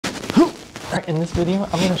Alright, in this video,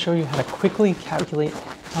 I'm going to show you how to quickly calculate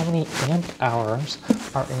how many amp hours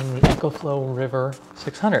are in the EcoFlow River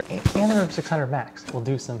 600 and the River 600 Max. We'll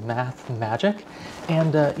do some math magic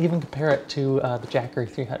and even compare it to the Jackery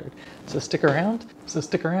 300. So stick around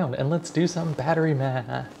and let's do some battery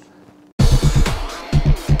math.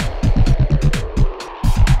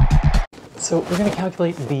 So we're going to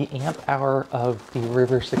calculate the amp hour of the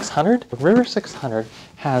River 600. The River 600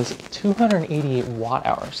 has 288 watt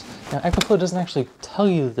hours. Now EcoFlow doesn't actually tell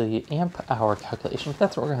you the amp hour calculation, but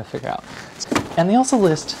that's what we're going to figure out. And they also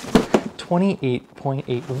list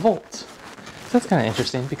 28.8 volts. So that's kind of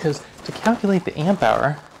interesting because to calculate the amp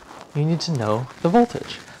hour, you need to know the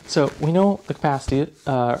voltage. So we know the capacity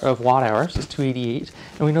of watt hours is 288,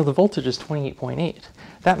 and we know the voltage is 28.8.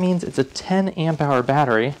 That means it's a 10 amp hour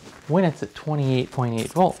battery when it's at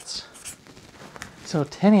 28.8 volts. So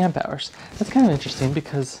 10 amp hours. That's kind of interesting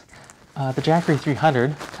because the Jackery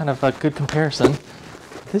 300, kind of a good comparison,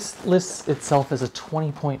 this lists itself as a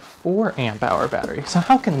 20.4 amp hour battery. So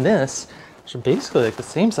how can this, which is basically like the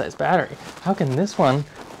same size battery, how can this one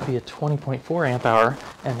be a 20.4 amp hour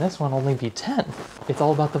and this one only be 10? It's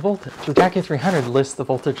all about the voltage. The Jackery 300 lists the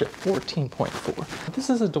voltage at 14.4. This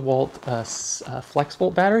is a DeWalt flex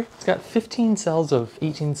volt battery. It's got 15 cells of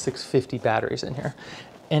 18650 batteries in here,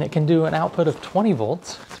 and it can do an output of 20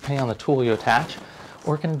 volts depending on the tool you attach,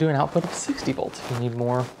 or it can do an output of 60 volts if you need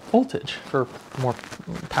more voltage for more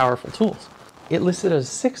powerful tools. It listed as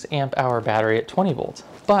a 6 amp hour battery at 20 volts,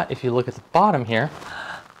 but if you look at the bottom here,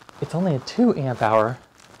 it's only a 2 amp hour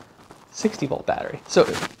 60 volt battery. So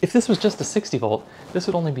if this was just a 60 volt, this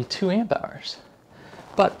would only be 2 amp hours.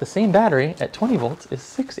 But the same battery at 20 volts is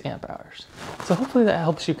 6 amp hours. So hopefully that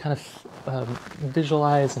helps you kind of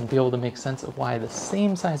visualize and be able to make sense of why the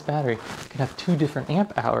same size battery can have 2 different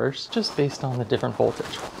amp hours just based on the different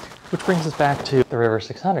voltage. Which brings us back to the River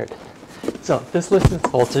 600. So this lists its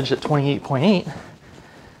voltage at 28.8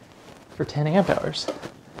 for 10 amp hours.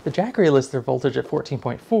 The Jackery lists their voltage at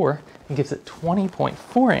 14.4 and gives it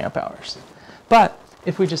 20.4 amp hours. But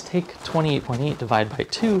if we just take 28.8 divided by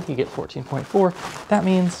 2, you get 14.4. That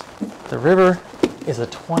means the River is a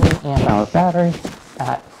 20 amp hour battery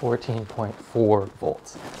at 14.4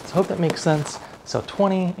 volts. So I hope that makes sense. So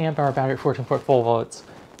 20 amp hour battery at 14.4 volts,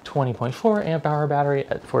 20.4 amp hour battery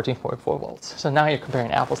at 14.4 volts. So now you're comparing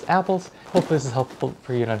apples to apples. Hopefully this is helpful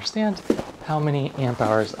for you to understand how many amp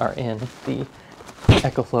hours are in the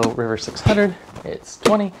EcoFlow River 600. It's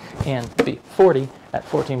 20 and be 40 at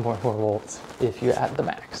 14.4 volts if you add the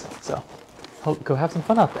max. So go have some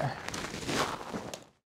fun out there.